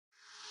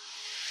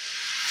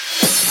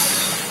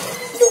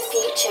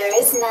future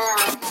is now.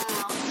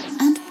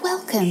 And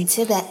welcome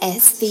to the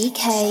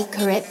SBK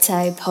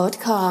Crypto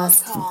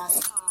Podcast.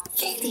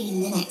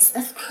 15 minutes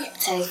of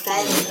crypto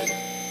value.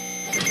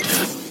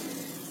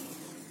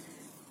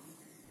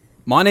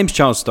 My name's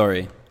Charles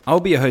Story. I'll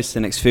be your host for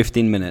the next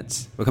 15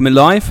 minutes. We're coming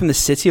live from the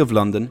city of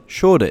London,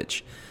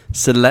 Shoreditch.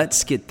 So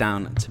let's get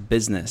down to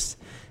business.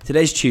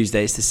 Today's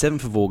Tuesday, it's the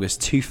 7th of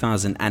August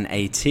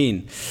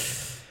 2018.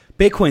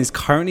 Bitcoin's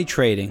currently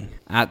trading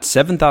at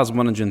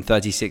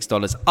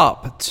 $7,136,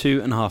 up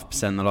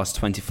 2.5% in the last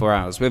 24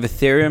 hours. We have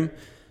Ethereum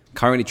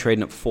currently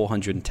trading at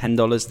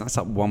 $410, that's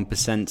up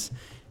 1%.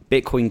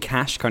 Bitcoin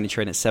Cash currently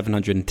trading at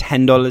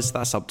 $710,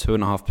 that's up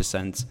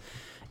 2.5%.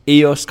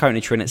 EOS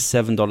currently trading at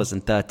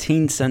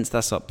 $7.13,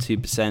 that's up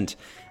 2%.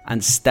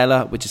 And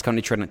Stellar, which is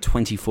currently trading at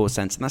 24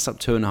 cents, and that's up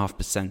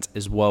 2.5%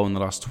 as well in the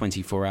last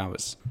 24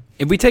 hours.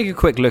 If we take a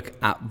quick look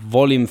at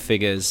volume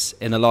figures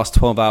in the last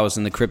 12 hours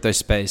in the crypto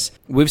space,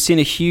 we've seen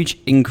a huge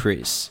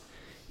increase.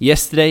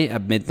 Yesterday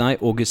at midnight,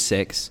 August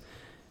 6th,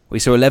 we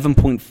saw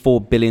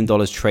 $11.4 billion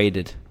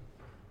traded.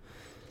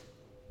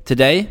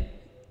 Today,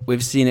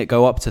 we've seen it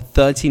go up to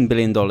 $13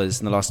 billion in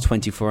the last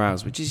 24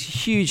 hours, which is a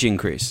huge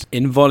increase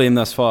in volume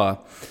thus far.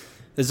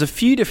 There's a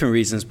few different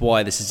reasons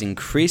why this has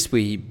increased.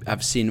 We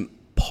have seen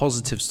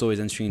positive stories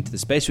entering into the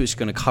space, which we're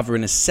going to cover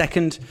in a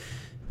second.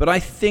 But I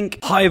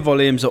think high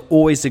volumes are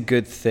always a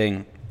good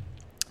thing.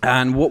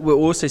 And what we're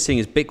also seeing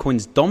is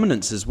Bitcoin's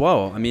dominance as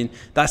well. I mean,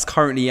 that's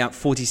currently at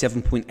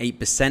 47.8%.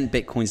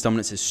 Bitcoin's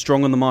dominance is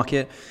strong on the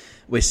market.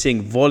 We're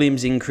seeing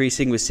volumes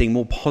increasing. We're seeing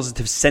more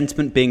positive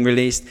sentiment being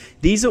released.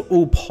 These are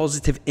all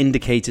positive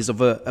indicators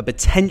of a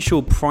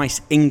potential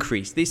price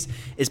increase. This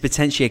is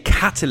potentially a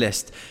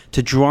catalyst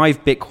to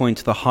drive Bitcoin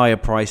to the higher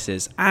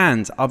prices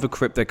and other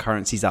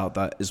cryptocurrencies out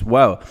there as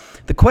well.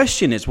 The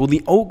question is, will the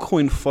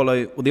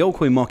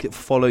altcoin market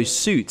follow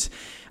suit?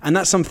 And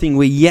that's something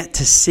we're yet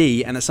to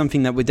see, and it's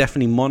something that we're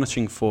definitely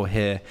monitoring for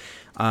here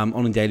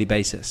on a daily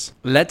basis.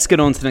 Let's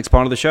get on to the next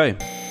part of the show.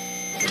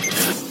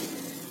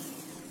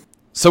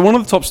 So one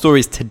of the top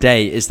stories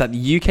today is that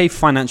the UK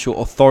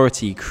Financial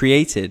Authority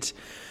created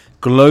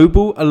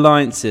Global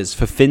Alliances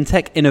for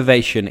FinTech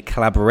Innovation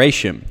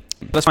Collaboration.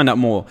 Let's find out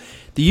more.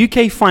 The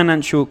UK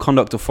Financial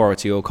Conduct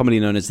Authority, or commonly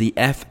known as the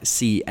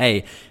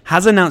FCA,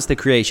 has announced the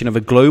creation of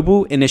a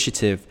global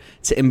initiative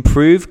to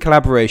improve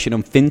collaboration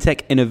on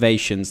FinTech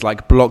innovations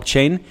like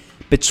blockchain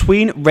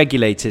between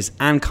regulators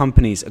and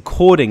companies,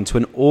 according to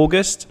an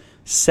August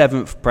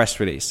 7th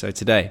press release, so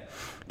today.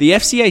 The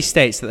FCA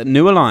states that the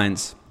new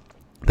alliance,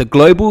 the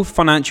Global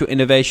Financial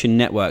Innovation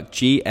Network,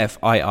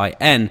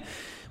 GFIIN,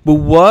 will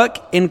work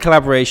in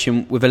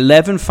collaboration with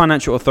 11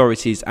 financial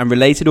authorities and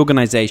related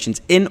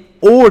organizations in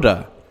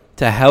order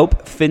to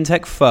help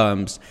fintech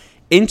firms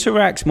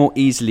interact more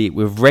easily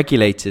with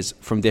regulators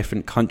from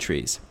different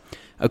countries.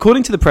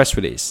 According to the press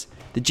release,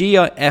 the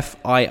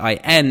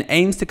GFIIN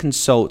aims to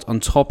consult on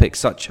topics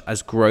such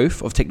as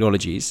growth of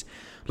technologies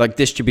like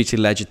distributed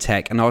ledger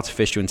tech and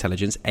artificial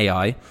intelligence,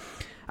 AI,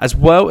 as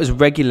well as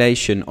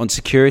regulation on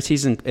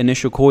securities and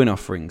initial coin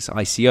offerings,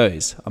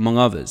 ICOs, among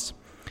others.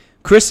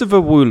 Christopher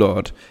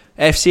Woolard,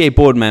 FCA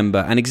board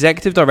member and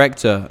executive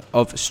director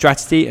of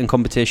strategy and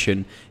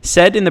competition,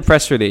 said in the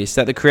press release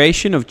that the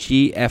creation of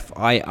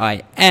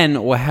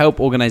GFIIN will help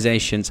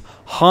organizations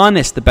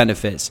harness the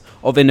benefits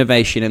of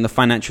innovation in the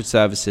financial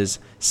services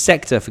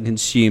sector for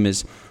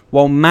consumers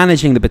while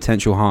managing the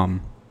potential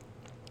harm.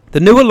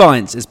 The new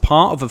alliance is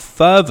part of a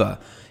further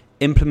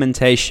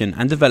implementation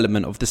and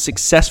development of the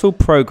successful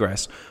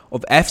progress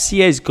of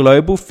FCA's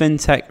Global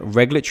FinTech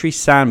Regulatory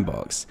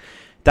Sandbox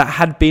that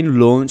had been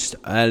launched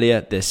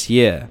earlier this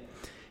year.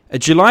 A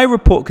July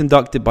report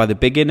conducted by the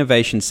Big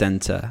Innovation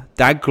Centre,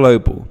 DAG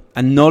Global,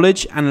 and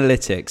Knowledge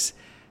Analytics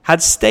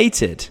had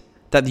stated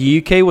that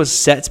the UK was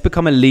set to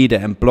become a leader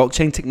in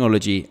blockchain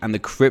technology and the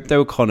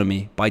crypto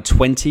economy by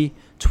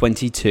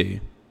 2022.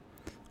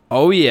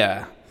 Oh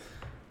yeah.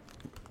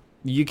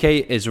 UK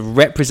is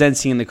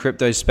representing in the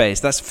crypto space.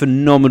 That's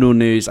phenomenal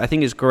news. I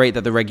think it's great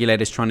that the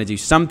regulator is trying to do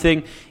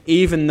something,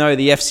 even though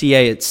the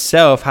FCA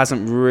itself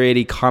hasn't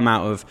really come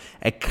out of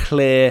a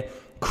clear,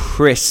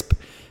 crisp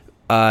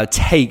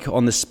take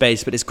on the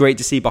space. But it's great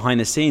to see behind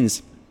the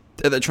scenes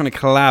that they're trying to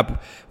collab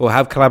or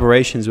have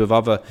collaborations with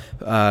other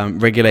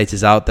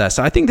regulators out there.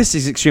 So I think this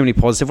is extremely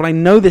positive. Well, I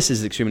know this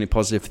is extremely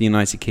positive for the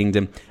United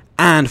Kingdom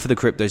and for the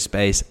crypto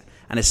space,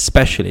 and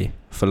especially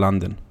for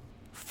London.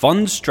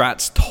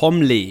 Fundstrat's Tom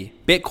Lee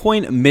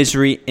Bitcoin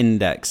Misery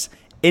Index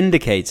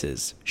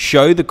indicators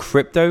show the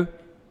crypto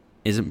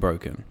isn't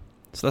broken.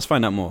 So let's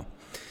find out more.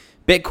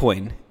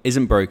 Bitcoin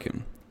isn't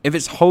broken. If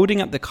it's holding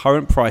at the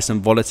current price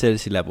and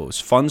volatility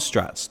levels,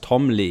 Fundstrat's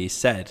Tom Lee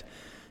said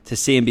to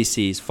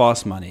CNBC's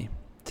Fast Money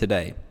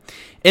today.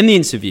 In the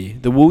interview,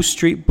 the Wall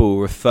Street Bull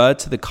referred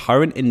to the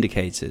current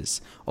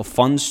indicators of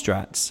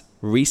Fundstrat's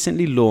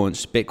recently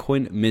launched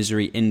Bitcoin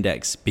Misery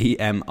Index,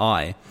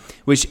 BMI,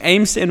 which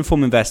aims to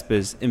inform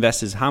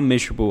investors how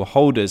miserable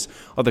holders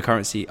of the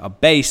currency are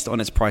based on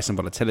its price and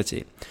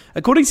volatility.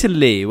 According to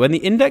Lee, when the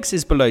index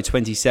is below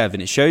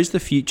 27, it shows the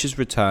future's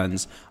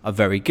returns are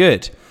very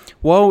good.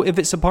 While if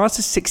it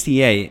surpasses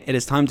 68, it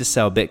is time to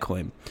sell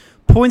Bitcoin.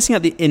 Pointing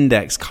at the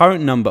index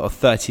current number of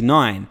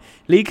 39,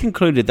 Lee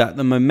concluded that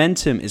the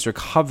momentum is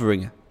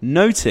recovering,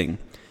 noting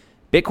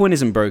Bitcoin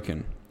isn't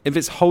broken if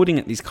it's holding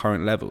at these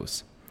current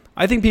levels.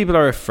 I think people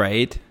are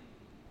afraid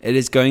it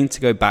is going to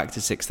go back to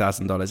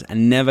 $6,000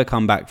 and never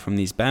come back from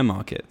these bear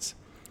markets.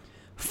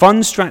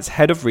 Fundstrat's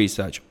head of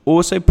research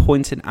also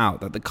pointed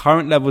out that the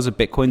current levels of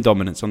Bitcoin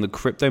dominance on the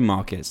crypto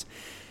markets,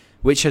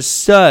 which has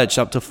surged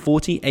up to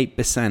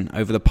 48%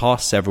 over the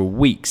past several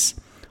weeks,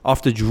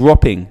 after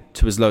dropping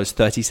to as low as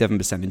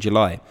 37% in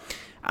July.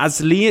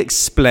 As Lee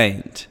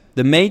explained,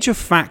 the major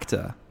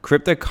factor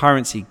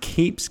cryptocurrency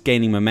keeps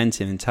gaining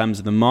momentum in terms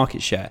of the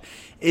market share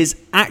is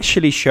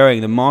actually showing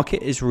the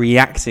market is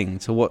reacting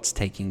to what's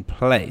taking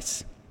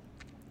place.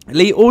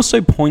 Lee also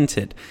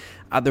pointed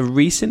at the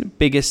recent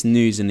biggest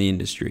news in the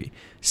industry,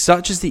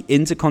 such as the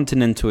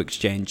Intercontinental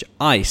Exchange,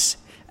 ICE,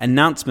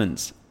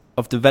 announcements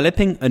of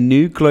developing a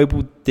new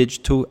global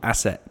digital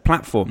asset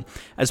platform,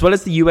 as well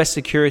as the US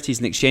Securities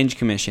and Exchange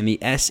Commission, the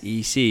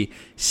SEC,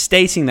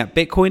 stating that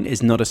Bitcoin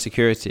is not a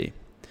security.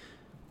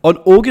 On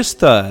August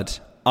 3rd,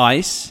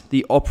 ICE,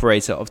 the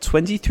operator of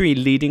 23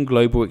 leading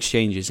global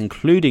exchanges,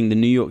 including the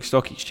New York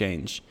Stock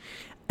Exchange,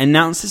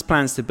 announced its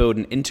plans to build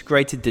an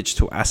integrated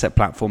digital asset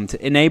platform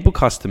to enable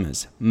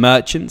customers,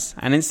 merchants,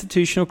 and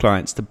institutional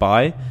clients to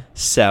buy,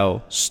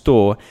 sell,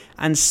 store,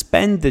 and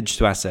spend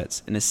digital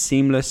assets in a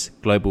seamless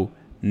global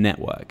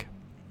network.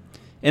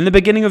 In the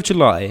beginning of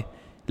July,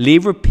 Lee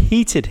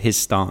repeated his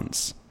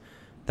stance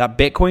that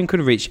Bitcoin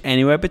could reach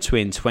anywhere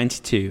between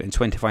 $22,000 and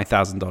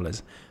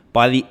 $25,000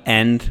 by the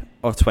end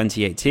of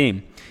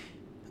 2018.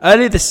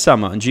 Earlier this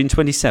summer, on June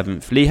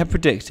 27th, Lee had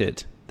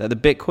predicted that the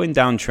Bitcoin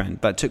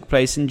downtrend that took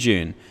place in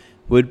June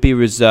would be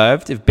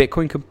reserved if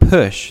Bitcoin could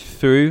push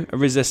through a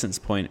resistance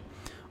point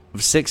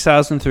of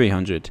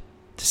 $6,300 to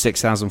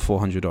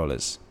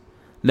 $6,400.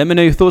 Let me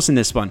know your thoughts on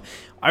this one.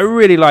 I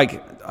really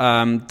like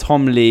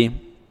Tom Lee.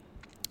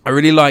 I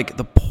really like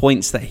the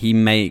points that he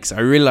makes. I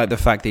really like the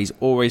fact that he's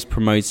always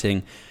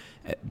promoting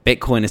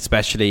Bitcoin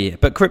especially,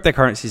 but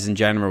cryptocurrencies in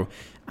general.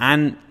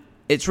 And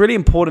it's really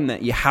important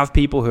that you have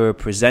people who are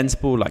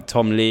presentable like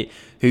Tom Lee,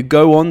 who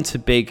go on to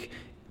big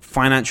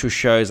financial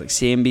shows like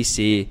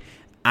CNBC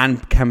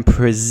and can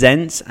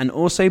present and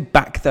also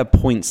back their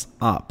points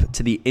up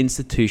to the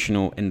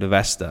institutional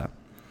investor.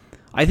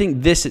 I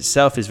think this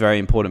itself is very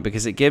important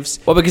because it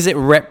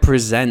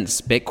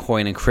represents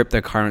Bitcoin and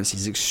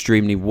cryptocurrencies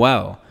extremely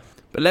well.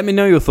 But let me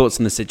know your thoughts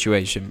on the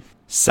situation.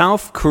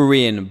 South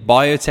Korean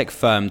biotech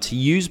firm to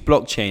use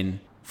blockchain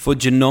for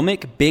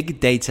genomic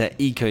big data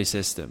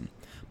ecosystem.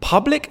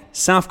 Public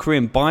South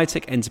Korean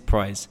biotech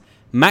enterprise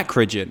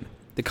Macrogen,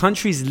 the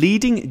country's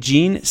leading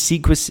gene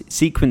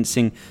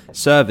sequencing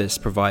service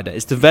provider,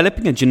 is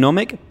developing a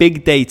genomic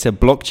big data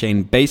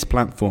blockchain-based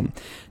platform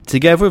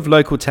together with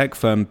local tech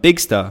firm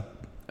Bigstar,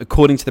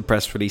 according to the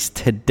press release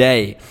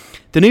today.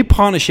 The new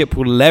partnership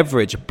will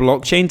leverage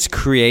blockchain to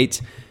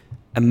create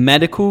a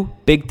medical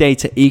big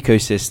data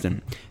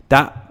ecosystem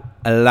that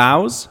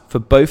allows for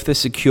both the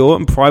secure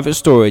and private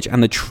storage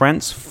and the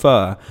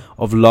transfer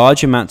of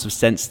large amounts of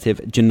sensitive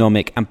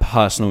genomic and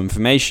personal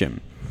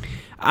information.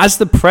 As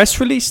the press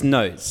release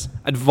notes,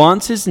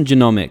 advances in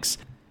genomics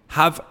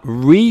have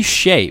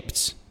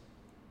reshaped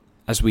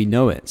as we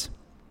know it.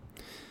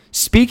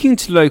 Speaking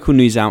to local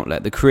news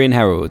outlet, the Korean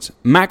Herald,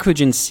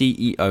 Macrogen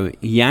CEO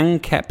Yang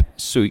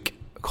Kep-suk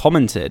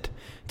commented,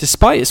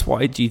 despite its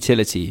wide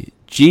utility,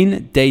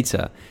 gene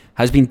data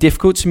has been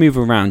difficult to move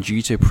around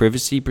due to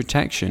privacy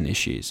protection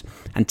issues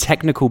and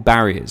technical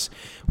barriers.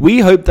 We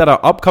hope that our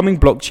upcoming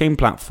blockchain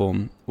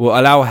platform will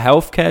allow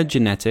healthcare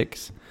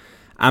genetics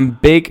and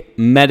big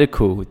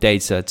medical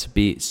data to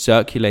be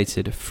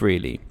circulated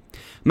freely.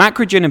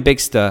 Macrogen and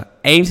Bigstar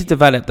aim to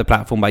develop the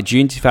platform by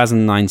June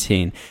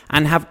 2019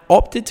 and have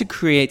opted to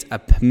create a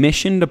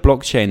permissioned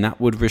blockchain that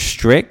would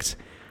restrict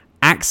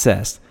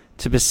access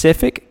to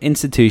specific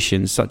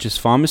institutions such as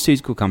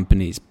pharmaceutical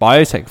companies,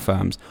 biotech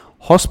firms,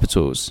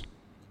 hospitals,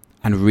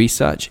 and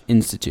research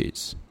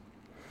institutes.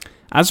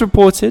 As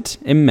reported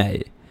in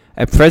May,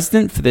 a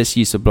precedent for this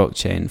use of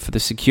blockchain for the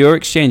secure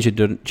exchange of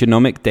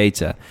genomic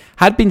data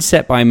had been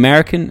set by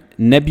American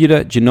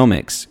Nebula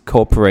Genomics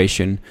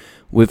Corporation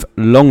with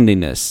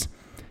Longinus,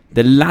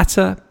 the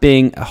latter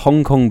being a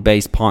Hong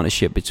Kong-based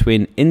partnership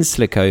between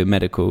Insilico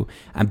Medical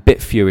and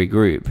Bitfury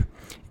Group.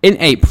 In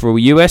April,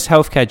 US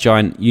healthcare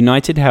giant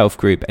United Health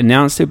Group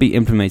announced it would be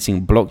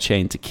implementing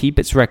blockchain to keep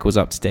its records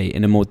up to date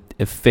in a more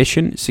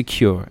efficient,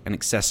 secure, and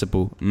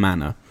accessible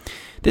manner.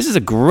 This is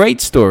a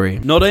great story,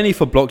 not only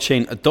for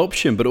blockchain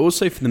adoption, but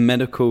also for the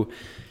medical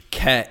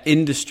care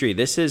industry.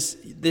 This is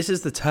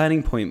the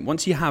turning point.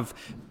 Once you have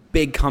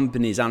big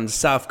companies out in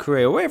South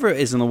Korea, or wherever it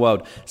is in the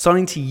world,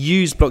 starting to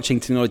use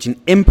blockchain technology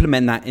and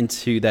implement that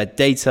into their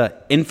data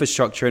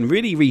infrastructure and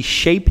really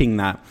reshaping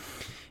that,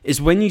 is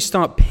when you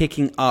start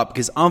picking up,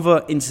 because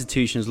other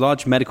institutions,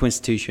 large medical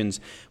institutions,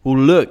 will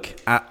look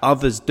at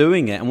others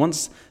doing it. And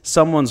once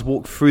someone's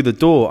walked through the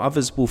door,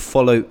 others will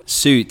follow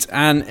suit.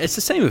 And it's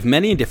the same with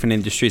many different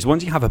industries.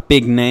 Once you have a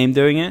big name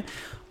doing it,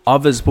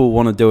 others will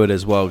want to do it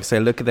as well, because they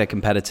look at their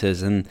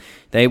competitors and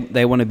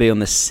they want to be on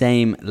the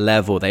same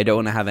level. They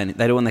don't want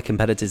their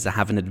competitors to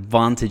have an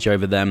advantage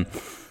over them.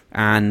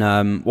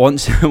 And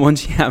once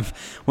you have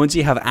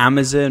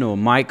Amazon or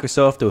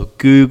Microsoft or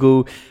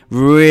Google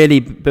really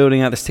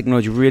building out this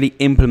technology, really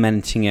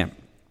implementing it,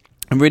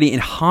 and really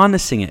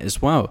harnessing it as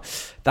well,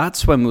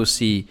 that's when we'll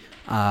see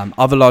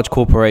other large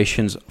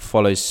corporations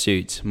follow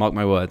suit. Mark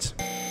my words.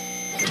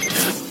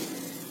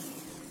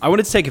 I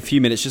wanted to take a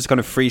few minutes just kind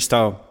of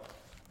freestyle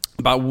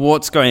about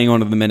what's going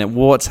on at the minute,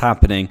 what's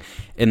happening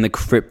in the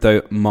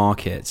crypto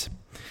market.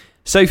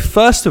 So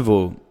first of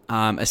all,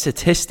 a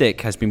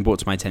statistic has been brought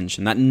to my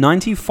attention that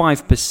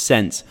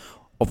 95%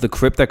 of the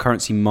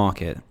cryptocurrency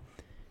market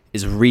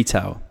is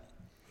retail.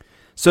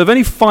 So if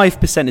only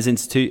 5% is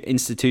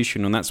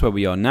institutional, and that's where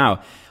we are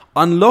now,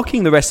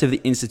 unlocking the rest of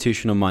the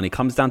institutional money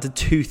comes down to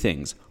two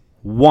things.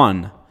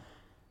 One,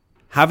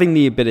 having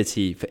the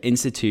ability for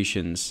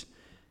institutions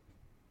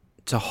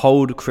to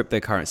hold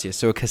cryptocurrency,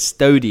 so a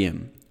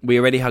custodian. We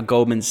already had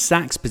Goldman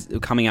Sachs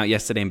coming out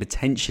yesterday and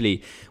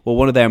potentially,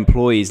 one of their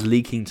employees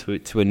leaking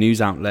to a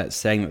news outlet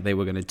saying that they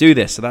were going to do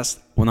this. So that's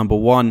number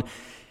one,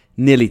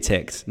 nearly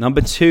ticked.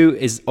 Number two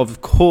is,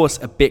 of course,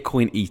 a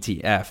Bitcoin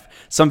ETF,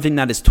 something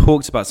that is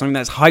talked about, something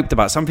that's hyped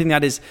about, something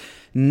that is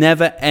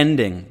never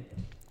ending.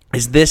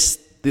 Is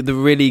this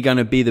really going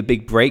to be the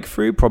big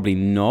breakthrough? Probably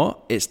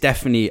not. It's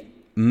definitely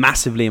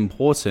massively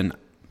important.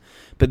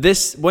 But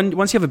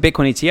once you have a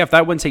Bitcoin ETF,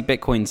 that won't take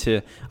Bitcoin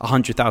to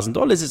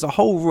 $100,000. It's a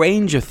whole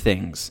range of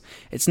things.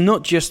 It's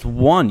not just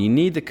one. You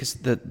need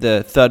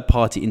the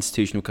third-party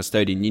institutional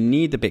custodian. You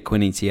need the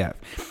Bitcoin ETF.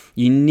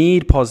 You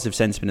need positive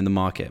sentiment in the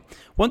market.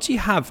 Once you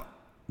have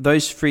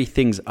those three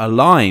things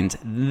aligned,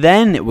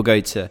 then it will go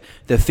to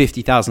the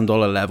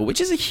 $50,000 level, which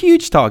is a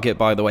huge target,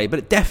 by the way,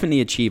 but definitely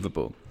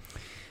achievable.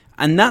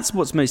 And that's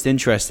what's most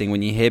interesting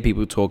when you hear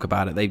people talk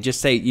about it. They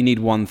just say you need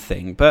one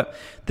thing. But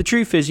the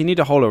truth is you need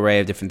a whole array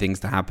of different things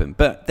to happen.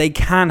 But they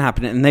can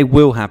happen and they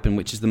will happen,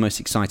 which is the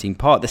most exciting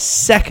part. The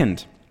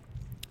second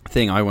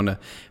thing I want to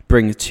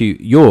bring to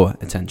your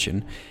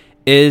attention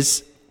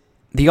is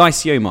the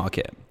ICO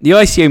market. The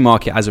ICO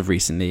market as of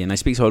recently, and I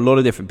speak to a lot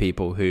of different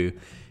people who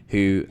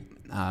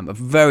are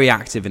very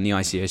active in the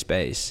ICO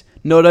space.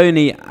 Not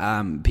only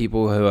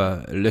people who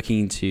are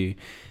looking to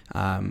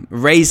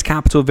raise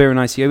capital via an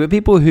ICO, but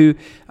people who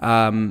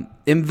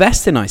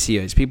invest in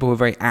ICOs, people who are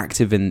very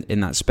active in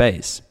that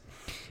space.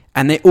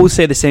 And they all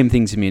say the same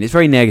thing to me, and it's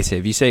very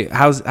negative. You say,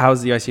 how's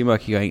the ICO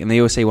market going? And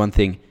they all say one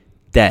thing,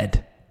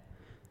 dead.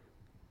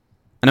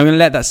 And I'm going to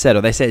let that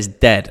settle. They say it's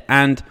dead.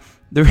 And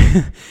but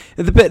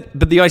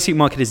the ICO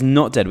market is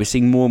not dead. We're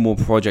seeing more and more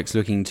projects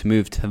looking to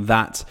move to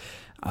that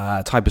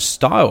type of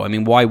style. I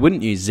mean, why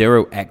wouldn't you?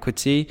 Zero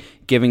equity,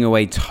 giving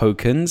away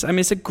tokens. I mean,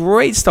 it's a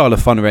great style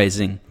of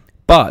fundraising.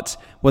 But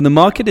when the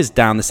market is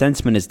down, the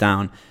sentiment is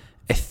down,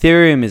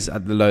 Ethereum is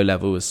at the low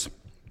levels,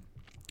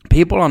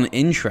 people aren't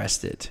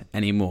interested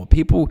anymore.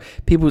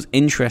 People's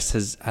interest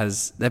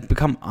they've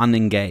become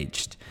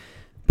unengaged.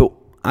 But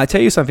I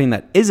tell you something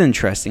that is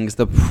interesting is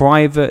the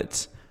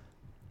private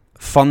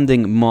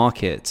funding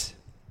market.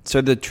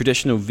 So the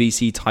traditional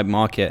VC type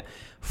market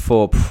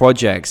for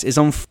projects is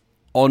on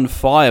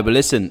fire. But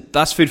listen,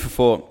 that's food for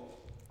thought.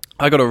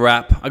 I got to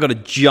wrap, I got to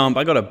jump,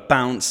 I got to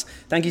bounce.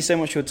 Thank you so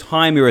much for your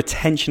time, your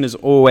attention as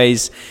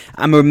always.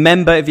 And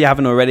remember, if you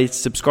haven't already, to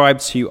subscribe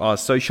to our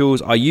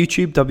socials, our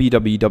YouTube,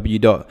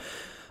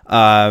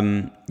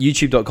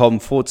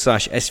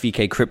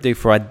 youtube.com/SVK Crypto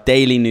for our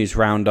daily news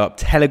roundup,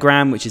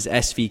 Telegram, which is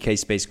SVK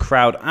Space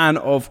Crowd, and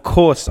of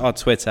course our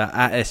Twitter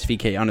at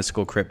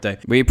SVK_crypto.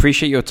 We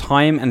appreciate your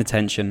time and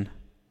attention.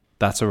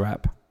 That's a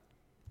wrap.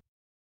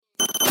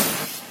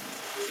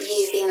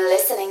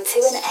 Listening to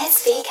an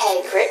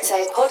SVK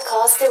Crypto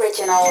Podcast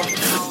original.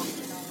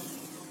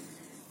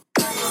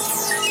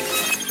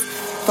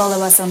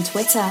 Follow us on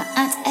Twitter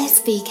at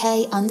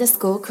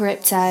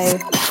SVK_crypto.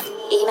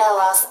 Email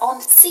us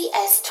on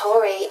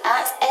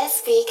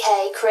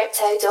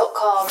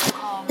cstorry@svkcrypto.com.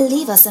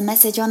 Leave us a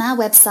message on our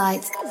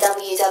website,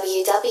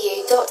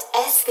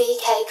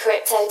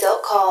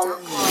 www.svkcrypto.com.